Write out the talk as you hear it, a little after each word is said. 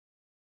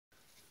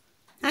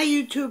Hi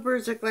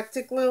YouTubers,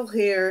 Eclectic Lil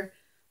here.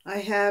 I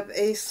have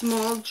a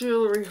small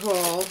jewelry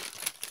haul.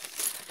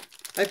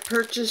 I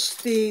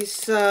purchased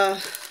these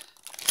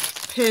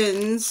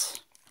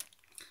pins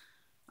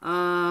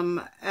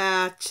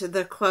at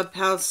the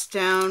clubhouse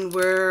down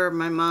where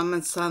my mom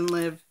and son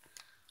live,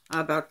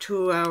 about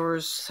 2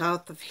 hours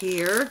south of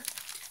here.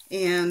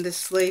 And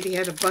this lady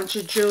had a bunch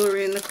of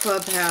jewelry in the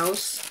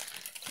clubhouse,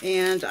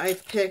 and I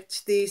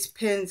picked these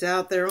pins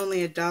out. They're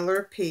only $1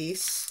 a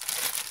piece.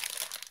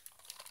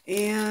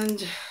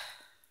 And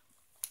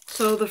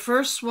so the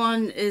first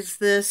one is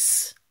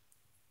this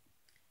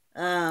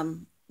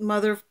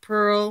mother of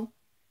pearl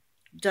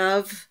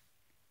dove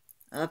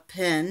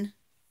pin,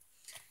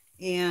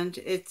 and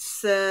it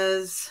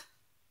says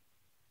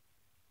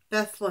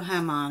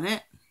Bethlehem on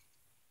it.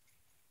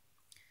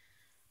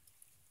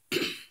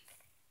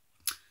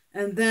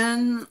 And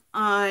then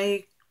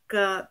I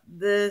got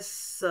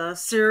this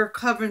Sarah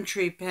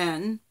Coventry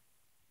pin.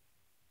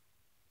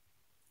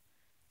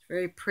 It's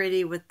very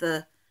pretty with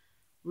the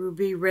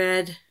ruby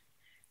red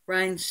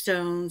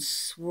rhinestones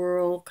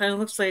swirl. Kind of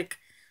looks like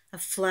a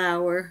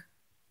flower.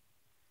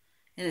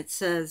 And it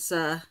says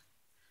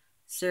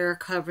Sarah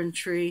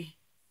Coventry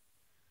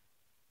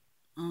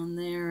on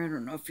there. I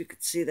don't know if you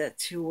could see that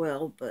too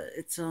well, but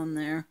it's on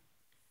there.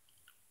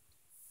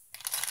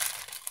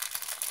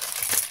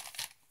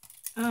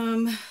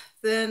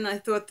 Then I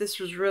thought this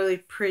was really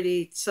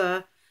pretty. It's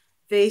a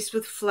vase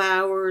with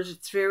flowers.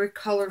 It's very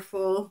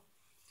colorful.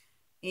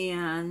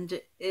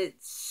 And it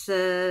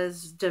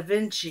says Da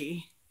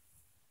Vinci.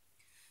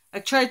 I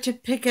tried to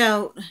pick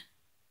out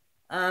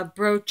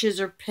brooches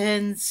or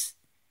pins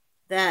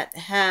that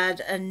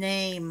had a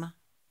name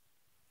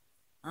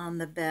on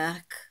the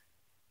back.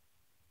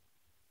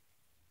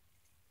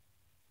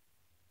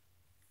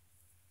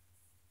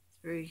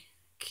 It's very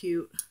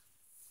cute.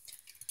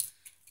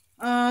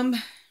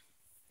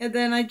 And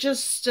then I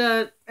just,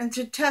 and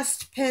to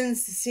test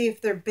pins to see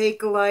if they're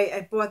bakelite,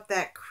 I bought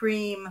that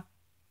cream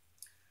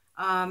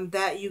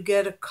that you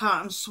get a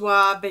cotton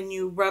swab and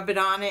you rub it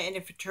on it, and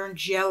if it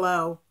turns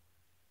yellow,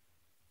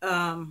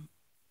 then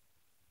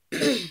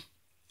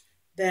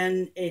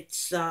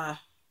it's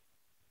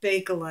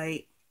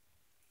bakelite.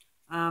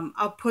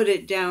 I'll put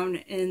it down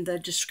in the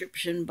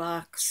description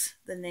box,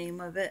 the name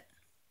of it.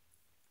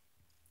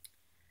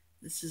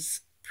 This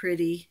is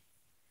pretty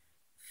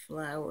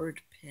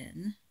flowered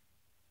pin.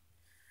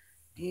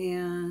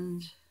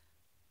 And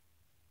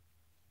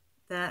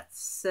that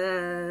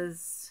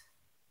says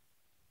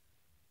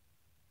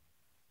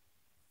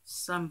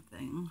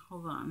something.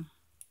 Hold on.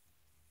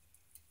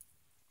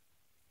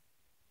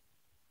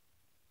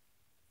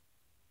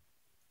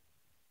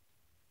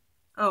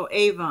 Oh,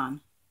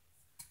 Avon.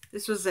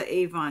 This was the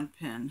Avon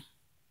pin.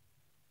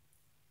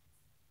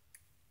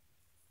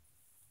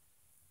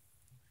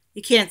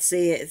 You can't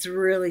see it. It's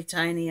really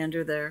tiny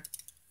under there.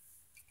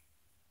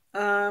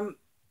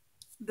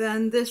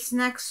 Then this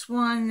next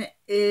one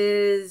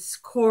is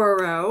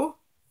Coro.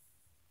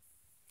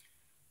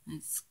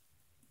 It's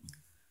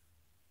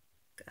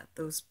got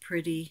those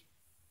pretty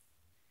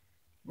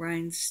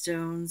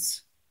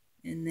rhinestones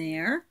in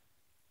there.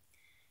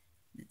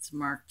 It's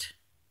marked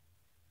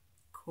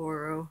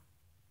Coro.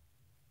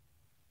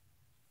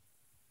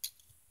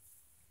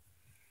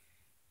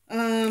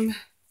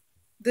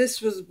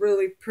 This was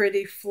really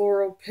pretty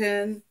floral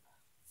pin.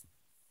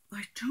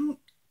 I don't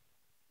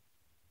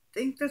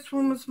think this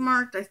one was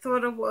marked. I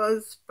thought it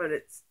was, but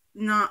it's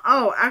not.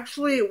 Oh,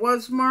 actually it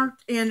was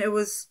marked, and it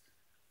was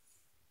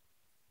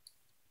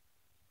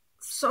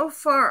so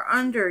far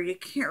under you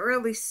can't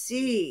really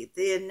see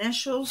the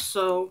initials,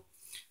 so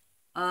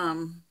I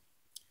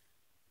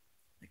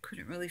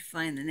couldn't really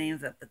find the name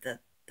of it, but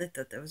I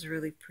thought that was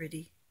really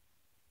pretty.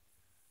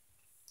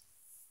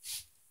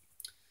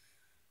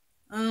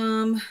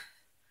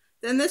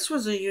 Then this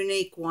was a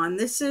unique one.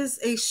 This is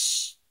a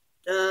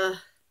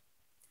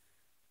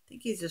I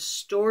think he's a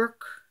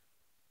stork,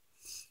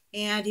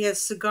 and he has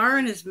a cigar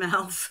in his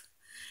mouth,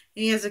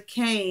 and he has a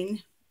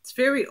cane. It's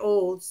very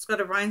old. It's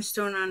got a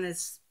rhinestone on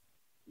his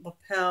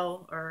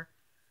lapel, or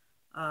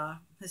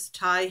his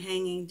tie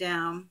hanging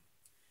down,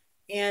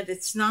 and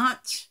it's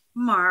not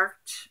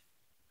marked.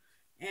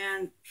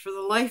 And for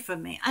the life of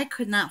me, I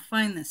could not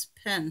find this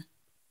pin,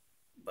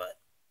 but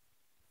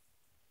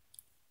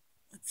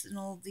it's an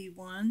oldie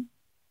one.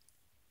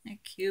 Isn't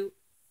that cute?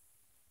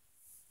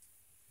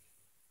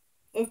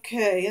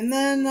 Okay, and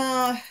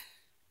then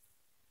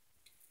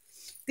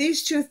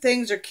these two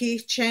things are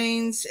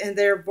keychains, and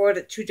they're bought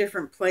at two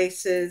different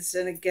places.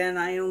 And again,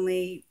 I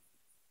only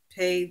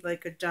paid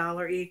like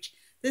 $1 each.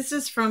 This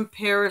is from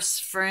Paris,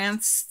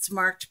 France. It's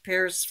marked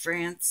Paris,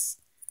 France.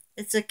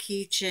 It's a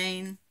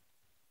keychain.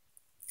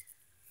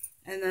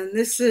 And then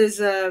this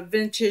is a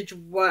vintage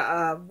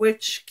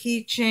witch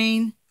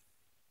keychain.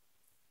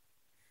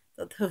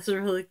 Thought those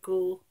are really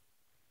cool.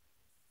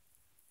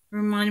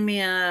 Remind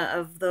me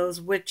of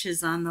those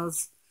witches on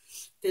those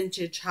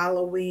vintage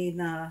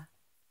Halloween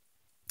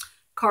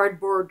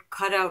cardboard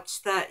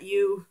cutouts that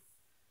you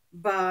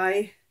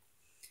buy.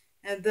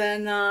 And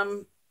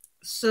then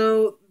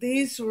So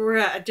these were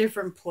at a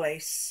different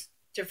place,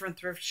 different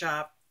thrift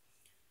shop,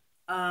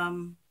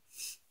 um,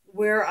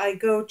 where I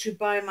go to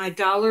buy my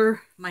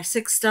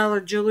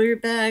 $6 jewelry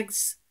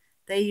bags.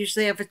 They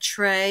usually have a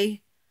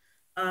tray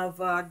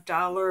of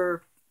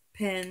dollar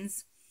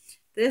pins.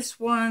 This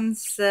one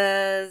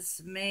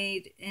says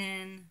made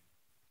in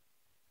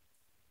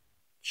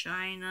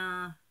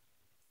China,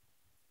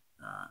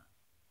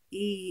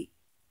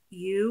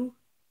 EU,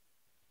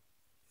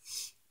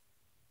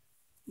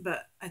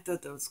 but I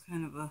thought that was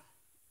kind of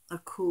a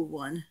cool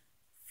one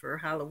for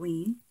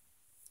Halloween.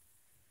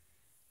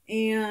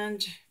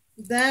 And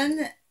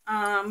then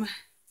trying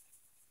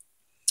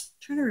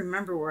to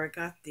remember where I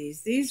got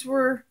these. These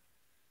were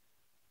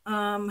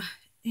um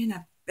in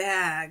a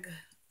bag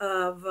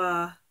of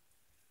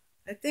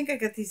I think I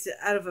got these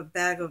out of a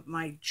bag of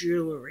my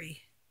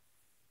jewelry.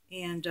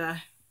 And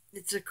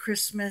it's a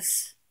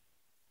Christmas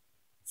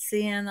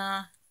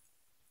Santa.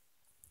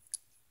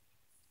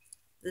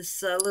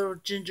 This little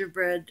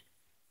gingerbread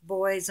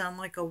boy's on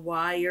like a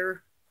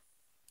wire.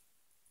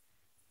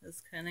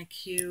 That's kind of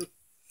cute.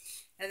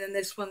 And then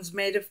this one's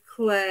made of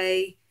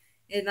clay,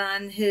 and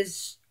on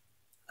his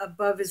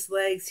above his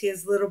legs he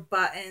has little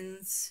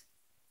buttons.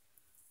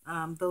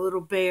 The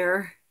little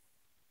bear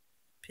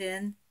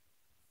pin.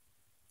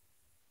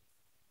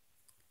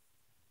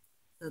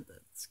 So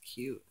that's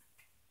cute.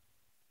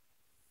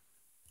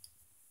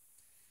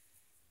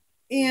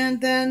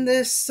 And then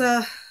this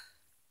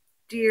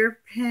deer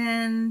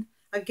pin.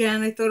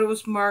 Again, I thought it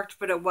was marked,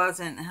 but it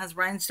wasn't. It has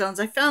rhinestones.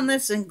 I found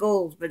this in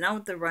gold, but not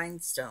with the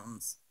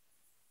rhinestones.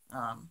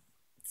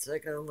 So I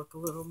gotta look a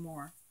little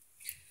more.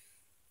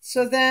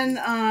 So then,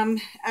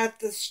 at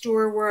the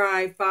store where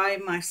I buy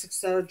my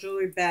 $6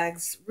 jewelry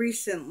bags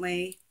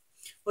recently,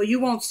 well,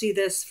 you won't see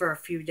this for a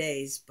few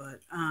days,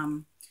 but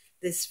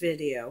this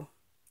video,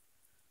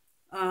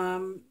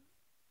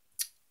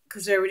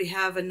 because I already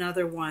have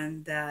another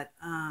one that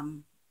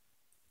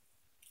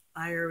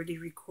I already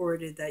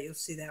recorded that you'll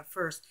see that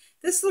first.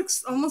 This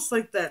looks almost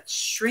like that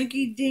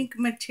shrinky dink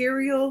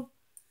material.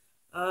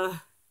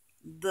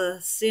 The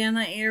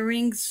Santa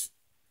earrings.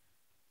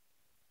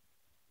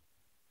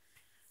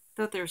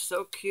 Thought they were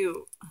so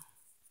cute.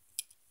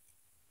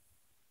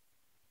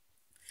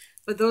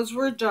 But those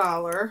were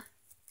 $1.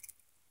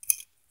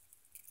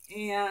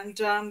 And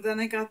then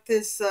I got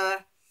this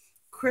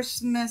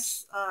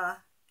Christmas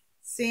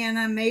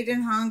Santa made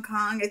in Hong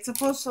Kong. It's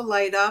supposed to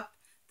light up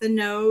the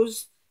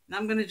nose. And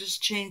I'm going to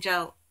just change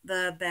out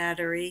the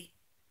battery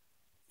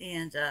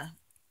and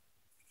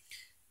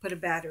put a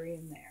battery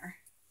in there.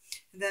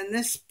 And then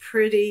this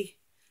pretty,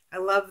 I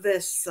love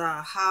this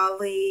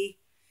holly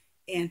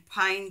and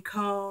pine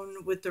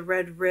cone with the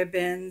red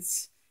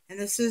ribbons. And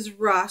this is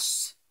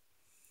Russ.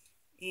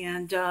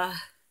 And again,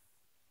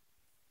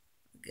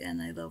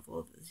 I love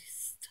all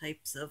these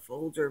types of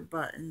older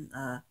button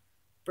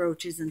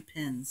brooches and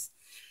pins.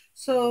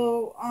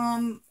 So,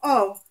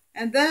 oh,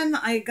 and then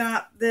I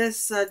got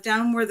this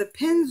down where the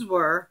pins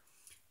were.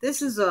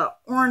 This is a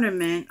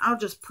ornament. I'll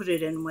just put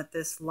it in with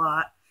this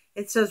lot.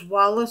 It says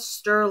Wallace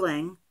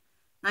Sterling,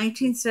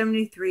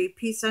 1973,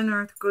 Peace on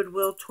Earth,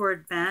 Goodwill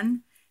Toward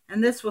Men.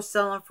 And this was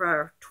selling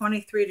for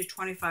 $23 to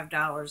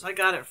 $25. I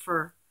got it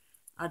for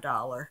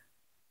 $1.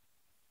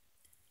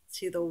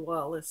 See the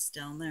Wallace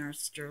down there,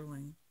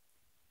 Sterling.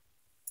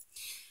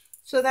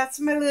 So that's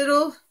my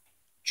little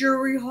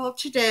jewelry haul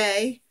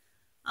today.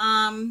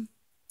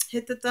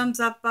 Hit the thumbs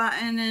up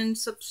button and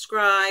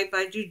subscribe.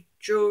 I do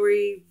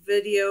jewelry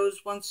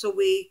videos once a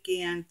week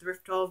and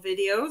thrift haul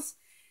videos.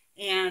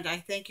 And I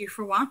thank you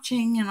for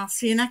watching, and I'll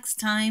see you next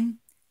time.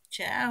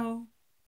 Ciao.